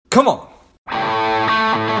Come on.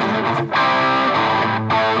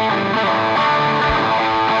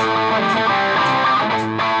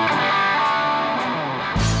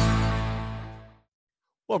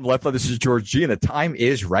 Welcome, Lifeline. This is George G, and the time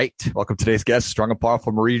is right. Welcome to today's guest, strong and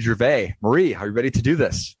powerful Marie Gervais. Marie, are you ready to do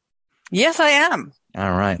this? Yes, I am.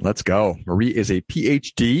 All right, let's go. Marie is a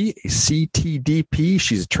PhD, a CTDP.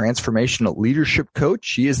 She's a transformational leadership coach.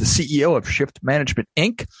 She is the CEO of Shift Management,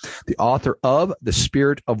 Inc., the author of The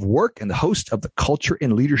Spirit of Work, and the host of the Culture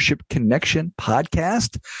and Leadership Connection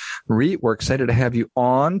podcast. Marie, we're excited to have you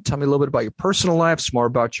on. Tell me a little bit about your personal life, some more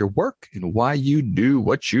about your work, and why you do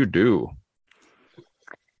what you do.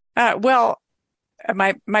 My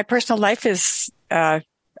personal life is,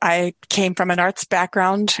 I came from an arts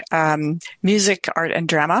background, music, art, and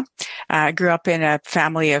drama. I grew up in a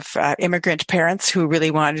family of immigrant parents who really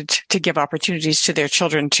wanted to give opportunities to their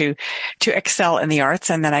children to excel in the arts.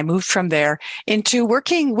 And then I moved from there into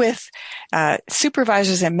working with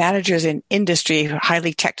supervisors and managers in industry,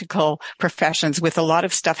 highly technical professions, with a lot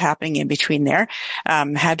of stuff happening in between there.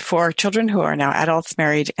 Had 4 children who are now adults,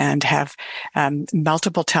 married, and have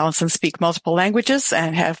multiple talents and speak multiple languages,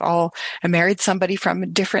 and have all married somebody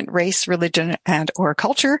from different race, religion, and or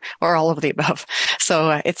culture, or all of the above.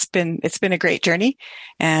 So it's been a great journey,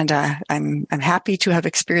 and I'm happy to have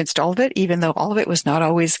experienced all of it, even though all of it was not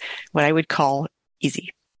always what I would call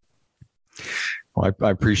easy. Well, I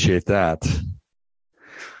appreciate that.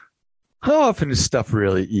 How often is stuff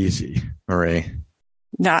really easy, Marie?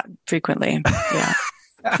 Not frequently. Yeah.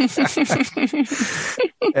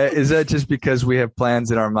 Is that just because we have plans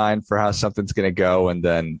in our mind for how something's going to go, and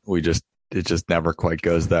then it just never quite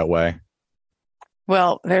goes that way?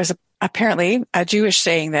 Well, there's apparently a Jewish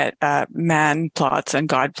saying that man plots and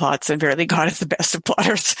God plots, and verily God is the best of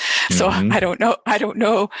plotters. So I don't know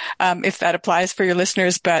if that applies for your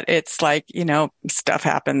listeners, but it's like, stuff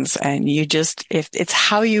happens, and if it's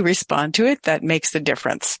how you respond to it that makes the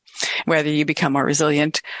difference, whether you become more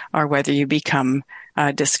resilient or whether you become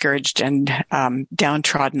discouraged and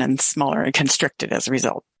downtrodden and smaller and constricted as a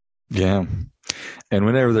result. Yeah. And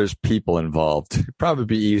whenever there's people involved, it'd probably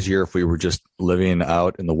be easier if we were just living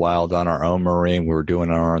out in the wild on our own, Marie, and we were doing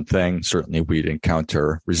our own thing. Certainly we'd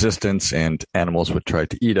encounter resistance and animals would try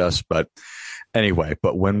to eat us. But anyway,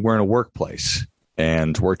 when we're in a workplace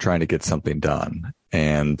and we're trying to get something done,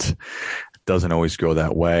 and it doesn't always go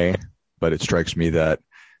that way, but it strikes me that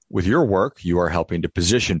with your work, you are helping to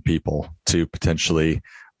position people to potentially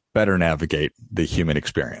better navigate the human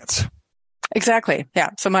experience. Exactly. Yeah.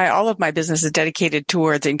 So all of my business is dedicated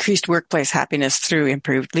towards increased workplace happiness through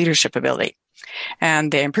improved leadership ability.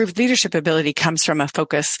 And the improved leadership ability comes from a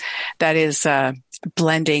focus that is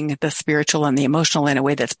blending the spiritual and the emotional in a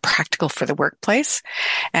way that's practical for the workplace.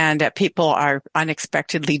 And people are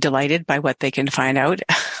unexpectedly delighted by what they can find out.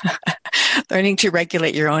 Learning to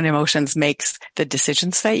regulate your own emotions makes the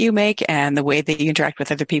decisions that you make and the way that you interact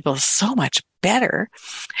with other people so much better.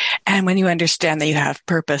 And when you understand that you have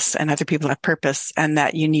purpose and other people have purpose, and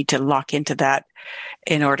that you need to lock into that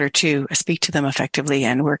in order to speak to them effectively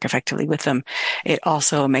and work effectively with them, it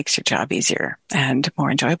also makes your job easier and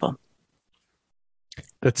more enjoyable.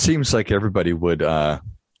 That seems like everybody would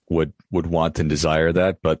want and desire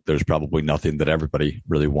that, but there's probably nothing that everybody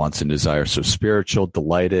really wants and desires. So spiritual,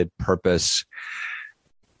 delighted, purpose.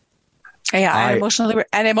 Yeah,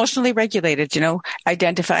 and emotionally regulated,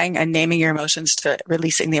 identifying and naming your emotions, to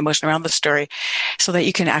releasing the emotion around the story, so that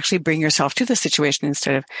you can actually bring yourself to the situation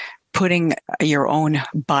instead of putting your own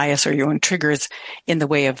bias or your own triggers in the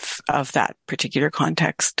way of that particular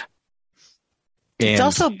context. It's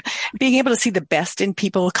also being able to see the best in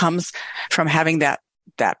people comes from having that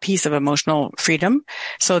piece of emotional freedom.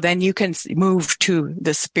 So then you can move to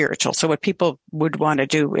the spiritual. So what people would want to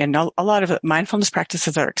do, and a lot of mindfulness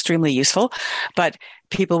practices are extremely useful, but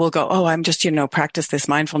people will go, oh, I'm just, practice this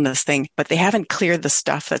mindfulness thing, but they haven't cleared the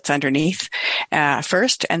stuff that's underneath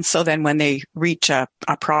first. And so then when they reach a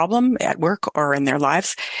problem at work or in their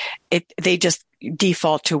lives, they just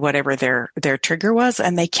default to whatever their trigger was,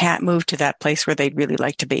 and they can't move to that place where they'd really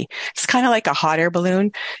like to be. It's kind of like a hot air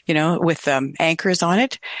balloon, with anchors on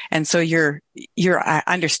it. And so your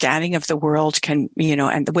understanding of the world can,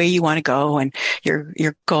 and the way you want to go, and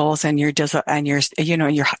your goals and your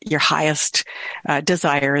highest desires,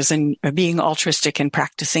 and being altruistic and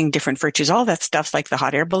practicing different virtues, all that stuff's like the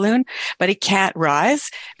hot air balloon, but it can't rise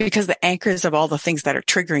because the anchors of all the things that are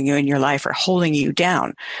triggering you in your life are holding you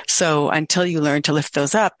down. So until you learn to lift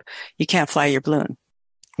those up, you can't fly your balloon.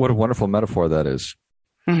 What a wonderful metaphor that is.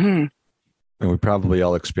 Mm-hmm. And we probably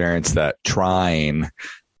all experience that, trying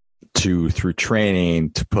to, through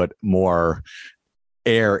training, to put more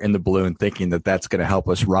air in the balloon thinking that that's going to help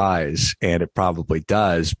us rise, and it probably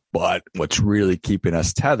does. But what's really keeping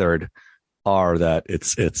us tethered are that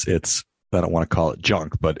it's I don't want to call it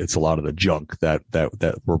junk, but it's a lot of the junk that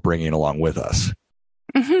we're bringing along with us.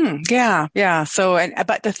 Mm-hmm. Yeah. Yeah. So,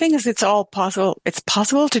 but the thing is, it's all possible. It's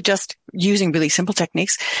possible to just using really simple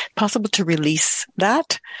techniques, possible to release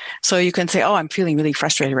that. So you can say, oh, I'm feeling really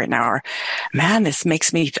frustrated right now. Or, man,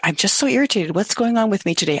 I'm just so irritated. What's going on with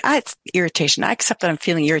me today? It's irritation. I accept that I'm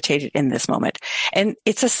feeling irritated in this moment. And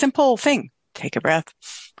it's a simple thing. Take a breath.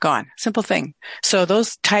 Gone. Simple thing. So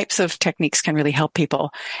those types of techniques can really help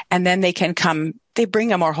people. And then they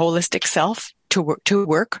bring a more holistic self to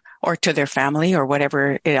work or to their family or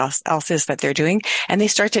whatever else is that they're doing. And they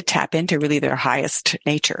start to tap into really their highest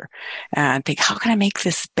nature and think, how can I make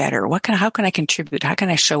this better? How can I contribute? How can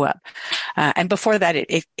I show up? And before that,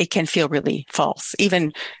 it can feel really false.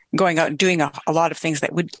 Even going out and doing a lot of things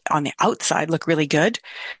that would on the outside look really good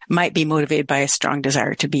might be motivated by a strong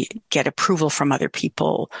desire to get approval from other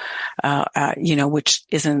people, which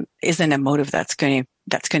isn't a motive that's going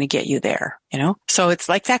to get you there, So it's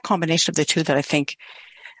like that combination of the two that I think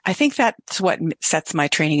that's what sets my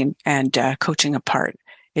training and coaching apart,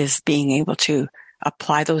 is being able to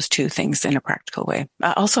apply those two things in a practical way.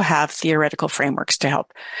 I also have theoretical frameworks to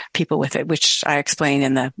help people with it, which I explain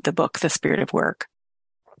in the book, The Spirit of Work.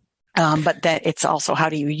 But that it's also how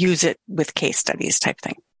do you use it with case studies type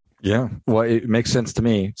thing. Yeah. Well, it makes sense to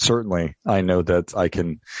me. Certainly. I know that I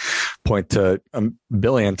can point to a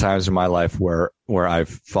billion times in my life where I've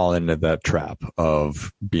fallen into that trap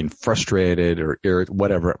of being frustrated or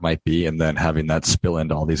whatever it might be, and then having that spill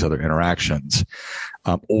into all these other interactions,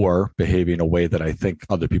 or behaving a way that I think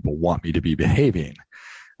other people want me to be behaving.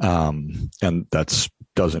 And that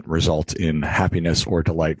doesn't result in happiness or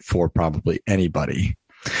delight for probably anybody.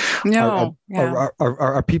 No.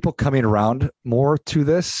 Are people coming around more to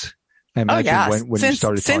this? I imagine when you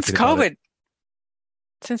started talking about it.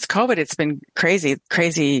 Since COVID, it's been crazy.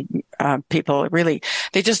 People really,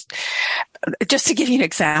 they just to give you an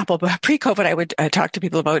example, but pre-COVID, I would talk to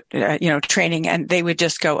people about, training, and they would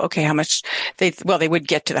just go, okay, how much they would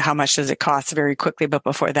get to how much does it cost very quickly. But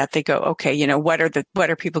before that, they go, okay, what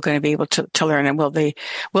are people going to be able to learn? And will they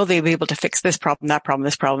be able to fix this problem, that problem,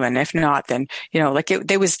 this problem? And if not, then,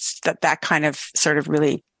 there was that kind of sort of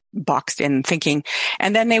really boxed in thinking.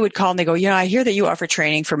 And then they would call and they go, I hear that you offer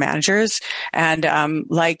training for managers. And,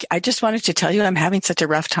 I just wanted to tell you, I'm having such a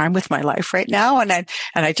rough time with my life right now. And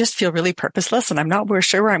I just feel really purposeless, and I'm not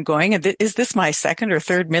sure where I'm going. And is this my second or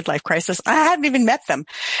third midlife crisis? I hadn't even met them.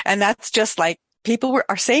 And that's just like people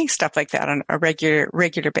are saying stuff like that on a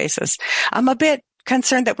regular basis. I'm a bit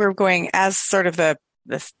concerned that we're going as sort of the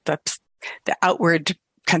outward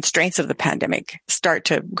constraints of the pandemic start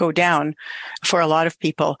to go down for a lot of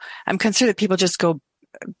people. I'm concerned that people just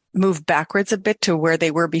move backwards a bit to where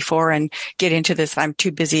they were before and get into this, I'm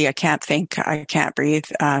too busy, I can't think, I can't breathe,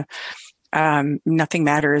 nothing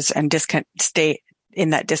matters, and stay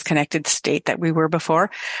in that disconnected state that we were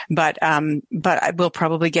before. But I will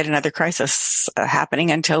probably get another crisis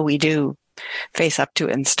happening until we do face up to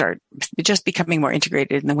it and start just becoming more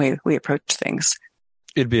integrated in the way we approach things.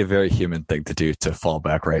 It'd be a very human thing to do, to fall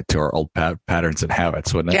back right to our old patterns and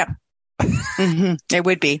habits, wouldn't it? Yeah. Mm-hmm. It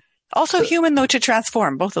would be. Also human, though, to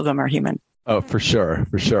transform. Both of them are human. Oh, for sure.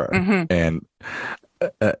 Mm-hmm. And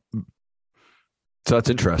so that's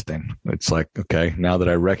interesting. It's like, okay, now that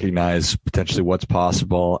I recognize potentially what's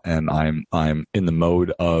possible, and I'm in the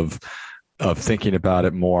mode of thinking about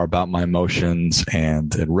it more, about my emotions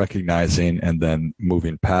and recognizing, and then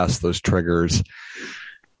moving past those triggers.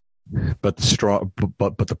 But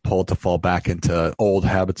the pull to fall back into old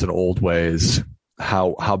habits and old ways,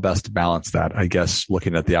 how best to balance that? I guess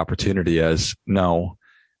looking at the opportunity as, no,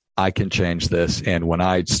 I can change this. And when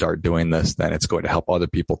I start doing this, then it's going to help other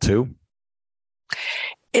people too.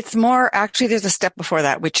 It's more, actually, there's a step before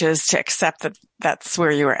that, which is to accept that that's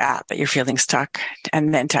where you are at, that you're feeling stuck,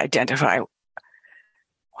 and then to identify,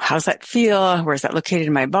 how's that feel? Where's that located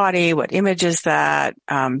in my body? What image is that?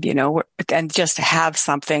 And just to have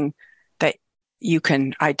something that you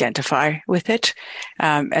can identify with it.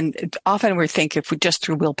 And often we think if we just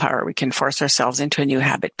through willpower, we can force ourselves into a new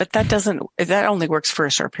habit, but that only works for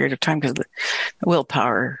a short period of time, because the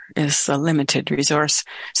willpower is a limited resource.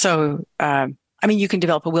 So, you can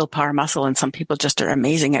develop a willpower muscle, and some people just are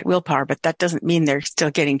amazing at willpower, but that doesn't mean they're still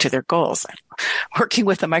getting to their goals. I'm working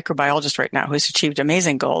with a microbiologist right now who's achieved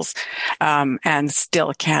amazing goals, and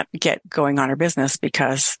still can't get going on her business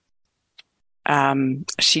because,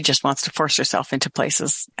 she just wants to force herself into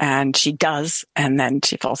places, and she does. And then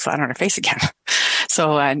she falls flat on her face again.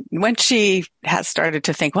 So, when she has started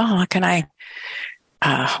to think, well, can I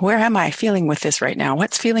where am I feeling with this right now?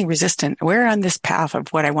 What's feeling resistant? Where on this path of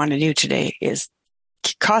what I want to do today is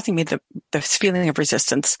causing me the feeling of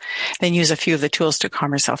resistance? Then use a few of the tools to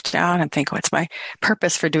calm yourself down and think, what's my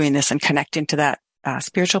purpose for doing this, and connect into that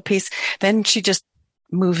spiritual piece. Then she just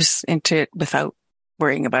moves into it without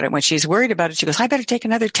worrying about it. When she's worried about it, she goes, I better take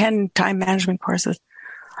another 10 time management courses.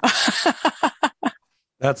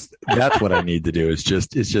 That's what I need to do is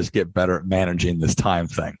just get better at managing this time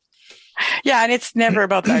thing. Yeah. And it's never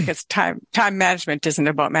about that, because time management isn't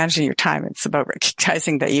about managing your time. It's about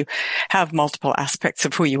recognizing that you have multiple aspects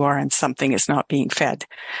of who you are and something is not being fed.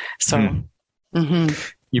 So,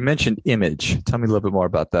 You mentioned image. Tell me a little bit more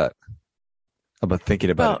about that, about thinking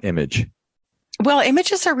about an image. Well,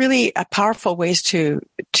 images are really powerful ways to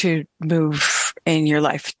move in your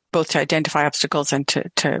life, both to identify obstacles and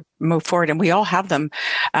to move forward. And we all have them,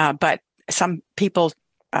 but some people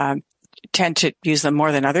tend to use them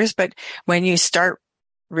more than others. But when you start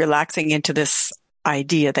relaxing into this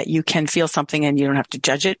idea that you can feel something and you don't have to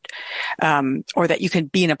judge it, or that you can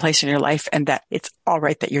be in a place in your life and that it's all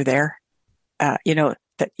right that you're there, that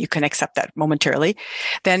you can accept that momentarily,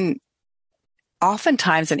 then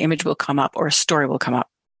oftentimes an image will come up or a story will come up.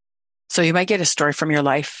 So you might get a story from your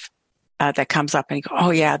life that comes up and you go,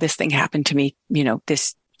 oh yeah, this thing happened to me,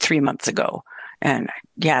 this 3 months ago. And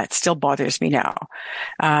yeah, it still bothers me now.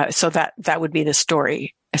 So that would be the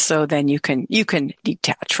story. So then you can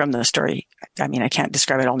detach from the story. I mean, I can't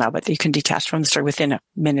describe it all now, but you can detach from the story within a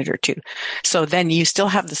minute or two. So then you still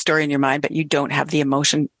have the story in your mind, but you don't have the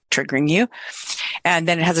emotion triggering you. And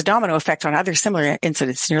then it has a domino effect on other similar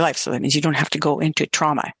incidents in your life. So that means you don't have to go into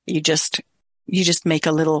trauma. You just make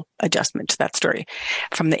a little adjustment to that story.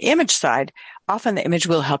 From the image side, often the image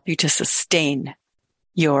will help you to sustain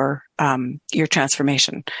your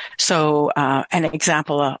transformation. So, an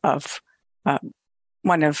example of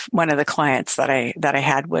one of the clients that I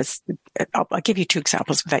had was, I'll give you two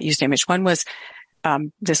examples of that used image. One was,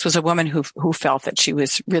 this was a woman who felt that she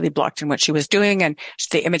was really blocked in what she was doing. And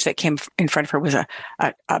the image that came in front of her was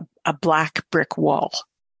a black brick wall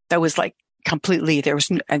that was like completely, there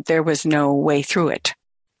was no way through it.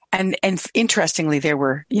 And interestingly, there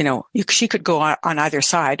were, she could go on either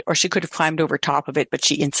side, or she could have climbed over top of it, but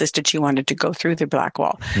she insisted she wanted to go through the black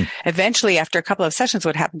wall. Eventually, after a couple of sessions,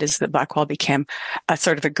 what happened is the black wall became a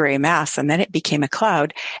sort of a gray mass, and then it became a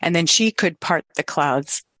cloud. And then she could part the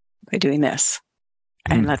clouds by doing this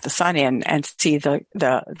and let the sun in and see the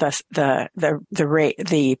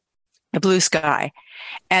blue sky.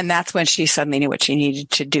 And that's when she suddenly knew what she needed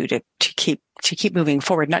to do to keep moving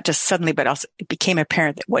forward. Not just suddenly, but also it became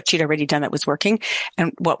apparent that what she'd already done that was working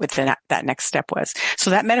and what that next step was. So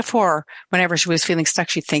that metaphor, whenever she was feeling stuck,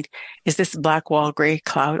 she'd think, is this black wall, gray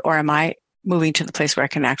cloud, or am I moving to the place where I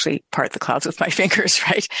can actually part the clouds with my fingers,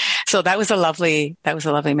 right? So that was a lovely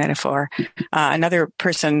metaphor. Another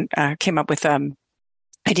person came up with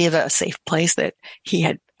idea of a safe place that he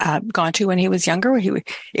had gone to when he was younger.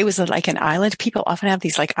 It was like an island. People often have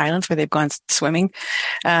these like islands where they've gone swimming,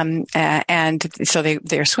 and so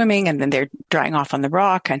they're swimming and then they're drying off on the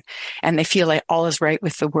rock, and they feel like all is right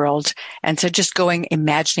with the world. And so just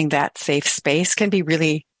imagining that safe space can be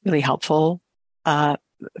really, really helpful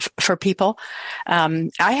for people.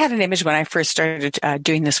 I had an image when I first started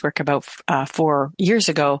doing this work about 4 years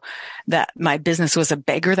ago, that my business was a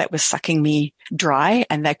beggar that was sucking me dry,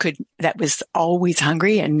 and that was always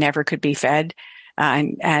hungry and never could be fed.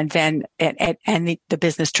 And then the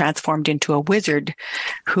business transformed into a wizard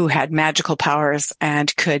who had magical powers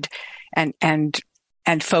and could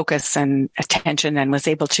and focus and attention, and was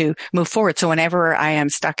able to move forward. So whenever I am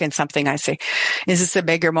stuck in something, I say, is this a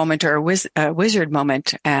beggar moment or a wizard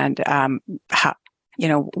moment? And,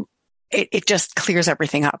 it just clears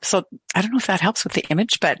everything up. So I don't know if that helps with the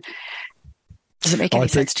image, but does it make any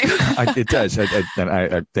sense to you? It does.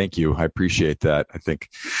 I thank you. I appreciate that. I think,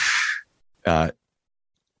 I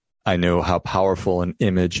know how powerful an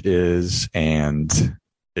image is, and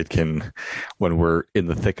it can, when we're in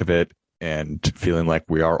the thick of it, and feeling like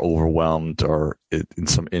we are overwhelmed or in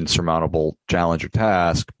some insurmountable challenge or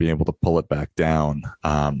task, being able to pull it back down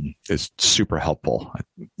is super helpful. I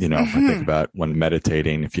think about when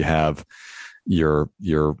meditating, if you have your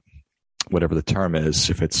whatever the term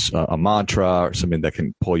is, if it's a mantra or something that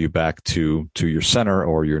can pull you back to your center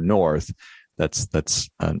or your north, that's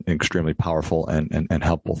an extremely powerful and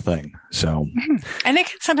helpful thing. So, and it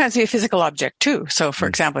can sometimes be a physical object too. So, for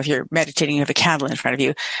example, if you're meditating, you have a candle in front of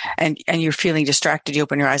you, and you're feeling distracted, you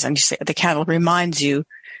open your eyes and you say, the candle reminds you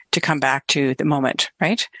to come back to the moment,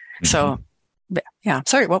 right? So, yeah.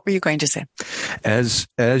 Sorry, what were you going to say? As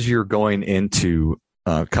you're going into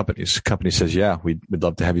company says, yeah, we'd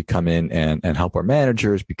love to have you come in and help our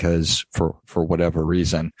managers because for whatever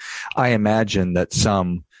reason. I imagine that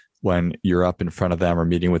some, when you're up in front of them or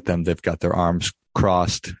meeting with them, they've got their arms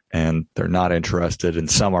crossed and they're not interested,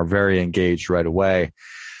 and some are very engaged right away.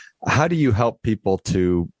 How do you help people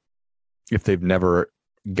to, if they've never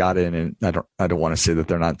got in, and I don't want to say that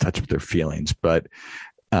they're not in touch with their feelings, but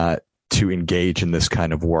to engage in this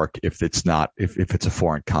kind of work if it's a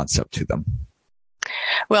foreign concept to them?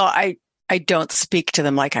 Well, I don't speak to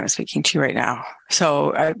them like I'm speaking to you right now.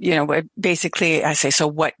 So, basically I say, so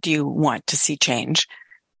what do you want to see change?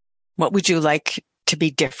 What would you like to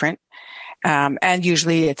be different? And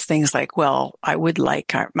usually it's things like, well, I would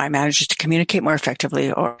like my managers to communicate more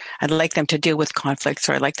effectively, or I'd like them to deal with conflicts,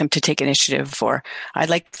 or I'd like them to take initiative, or I'd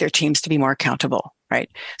like their teams to be more accountable, right?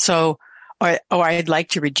 So, or I'd like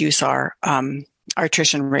to reduce our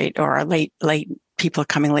attrition rate, or our late people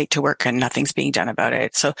coming late to work and nothing's being done about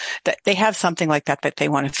it. So that they have something like that they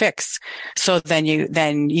want to fix. So then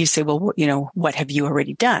you say, well, what have you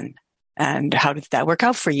already done? And how did that work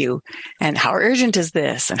out for you? And how urgent is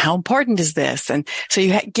this? And how important is this? And so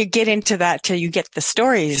you get into that till you get the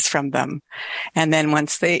stories from them. And then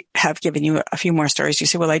once they have given you a few more stories, you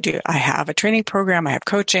say, well, I have a training program. I have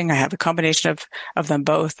coaching. I have a combination of them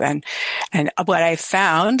both. And what I've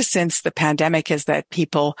found since the pandemic is that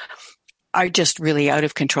people are just really out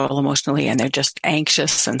of control emotionally, and they're just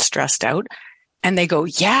anxious and stressed out. And they go,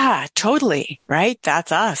 yeah, totally. Right.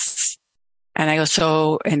 That's us. And I go,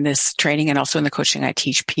 so in this training and also in the coaching, I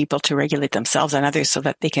teach people to regulate themselves and others so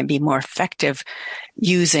that they can be more effective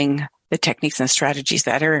using the techniques and strategies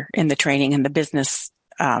that are in the training and the business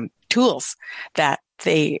tools that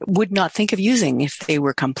they would not think of using if they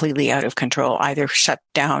were completely out of control, either shut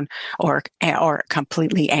down or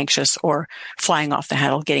completely anxious or flying off the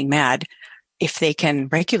handle, getting mad. If they can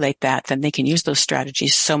regulate that, then they can use those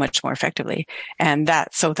strategies so much more effectively. And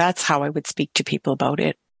that's how I would speak to people about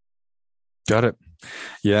it. Got it.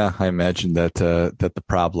 Yeah, I imagine that the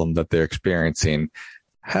problem that they're experiencing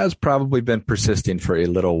has probably been persisting for a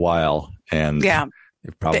little while, and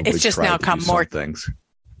it's just now come more things.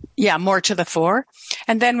 Yeah, more to the fore.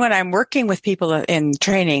 And then when I'm working with people in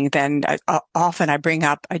training, then often I bring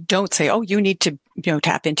up, I don't say, oh, you need to,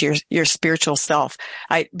 tap into your spiritual self.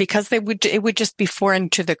 Because it would just be foreign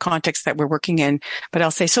to the context that we're working in. But I'll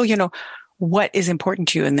say, so, what is important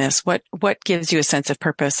to you in this? What gives you a sense of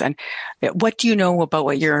purpose? And what do you know about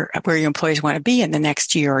where your employees want to be in the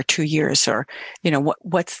next year or 2 years? Or,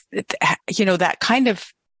 what's that kind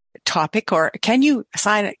of topic? Or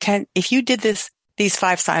if you did these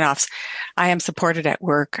 5 sign-offs, I am supported at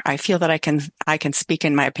work. I feel that I can speak,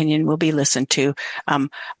 and my opinion will be listened to.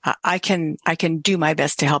 I can do my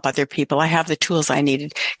best to help other people. I have the tools I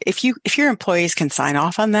needed. If your employees can sign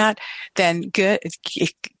off on that, then good.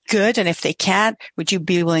 And if they can't, would you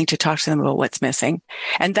be willing to talk to them about what's missing?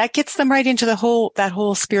 And that gets them right into that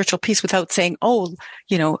whole spiritual piece without saying, oh,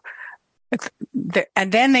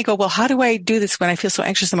 and then they go, well, how do I do this when I feel so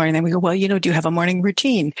anxious in the morning? And then we go, well, do you have a morning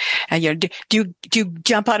routine? And do you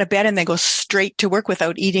jump out of bed and then go straight to work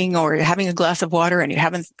without eating or having a glass of water, and you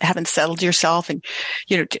haven't settled yourself? And,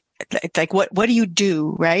 like what do you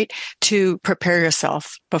do, right, to prepare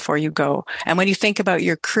yourself before you go? And when you think about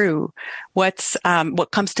your crew, what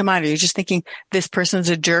comes to mind? Are you just thinking this person's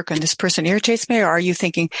a jerk and this person irritates me? Or are you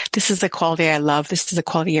thinking this is a quality I love? This is a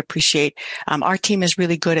quality I appreciate. Our team is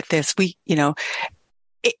really good at this.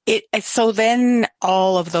 So then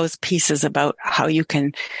all of those pieces about how you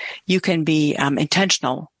can be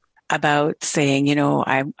intentional about saying,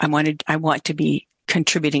 I want to be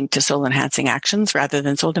contributing to soul enhancing actions rather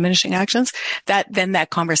than soul diminishing actions, then that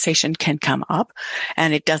conversation can come up,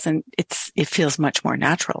 and it feels much more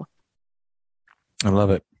natural. I love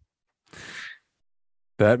it.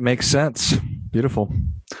 That makes sense. Beautiful.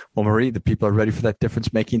 Well, Marie, the people are ready for that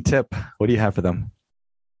difference making tip. What do you have for them?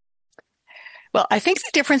 Well, I think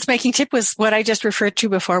the difference making tip was what I just referred to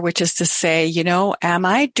before, which is to say, am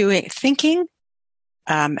I thinking?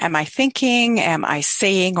 Am I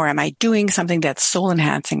saying, or am I doing something that's soul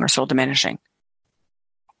enhancing or soul diminishing?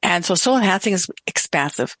 And so soul enhancing is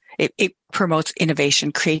expansive. It promotes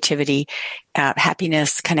innovation, creativity,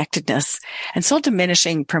 happiness, connectedness. And soul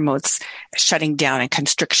diminishing promotes shutting down and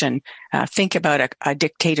constriction. Think about a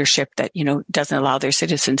dictatorship that, doesn't allow their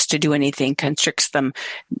citizens to do anything, constricts them.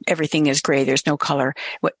 Everything is gray. There's no color.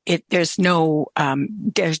 There's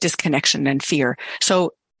disconnection and fear.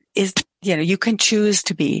 So you can choose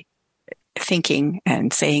to be thinking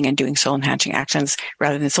and saying and doing soul enhancing actions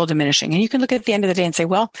rather than soul diminishing. And you can look at the end of the day and say,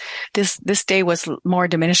 well, this day was more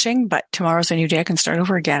diminishing, but tomorrow's a new day. I can start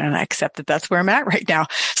over again. And I accept that that's where I'm at right now.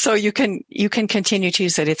 So you can continue to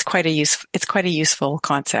use it. It's quite a useful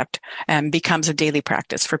concept and becomes a daily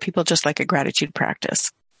practice for people, just like a gratitude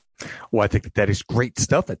practice. Well, I think that is great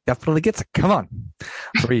stuff. That definitely gets it. Come on.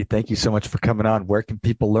 Marie, thank you so much for coming on. Where can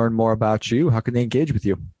people learn more about you? How can they engage with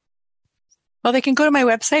you? Well, they can go to my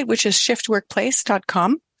website, which is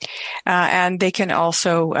shiftworkplace.com. And they can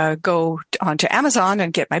also go onto Amazon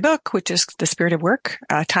and get my book, which is The Spirit of Work,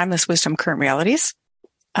 Timeless Wisdom, Current Realities,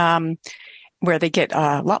 where they get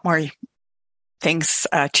a lot more things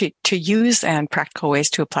to use and practical ways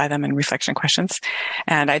to apply them and reflection questions.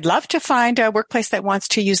 And I'd love to find a workplace that wants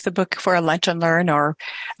to use the book for a lunch and learn or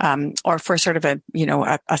for sort of a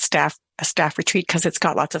staff retreat, because it's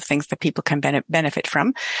got lots of things that people can benefit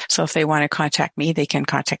from. So if they want to contact me, they can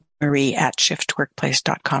contact Marie at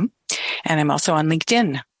shiftworkplace.com. And I'm also on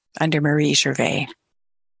LinkedIn under Marie Gervais.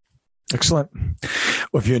 Excellent.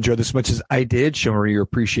 Well, if you enjoyed this as much as I did, show Marie your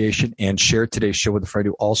appreciation and share today's show with a friend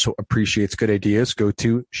who also appreciates good ideas. Go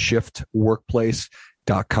to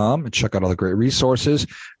shiftworkplace.com and check out all the great resources.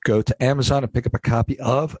 Go to Amazon and pick up a copy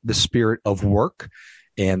of The Spirit of Work.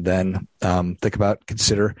 And then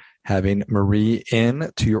consider having Marie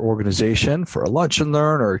in to your organization for a lunch and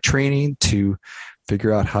learn or a training to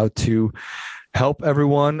figure out how to help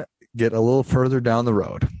everyone get a little further down the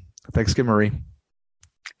road. Thanks again, Marie.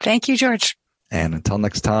 Thank you, George. And until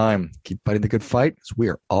next time, keep fighting the good fight, because we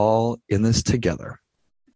are all in this together.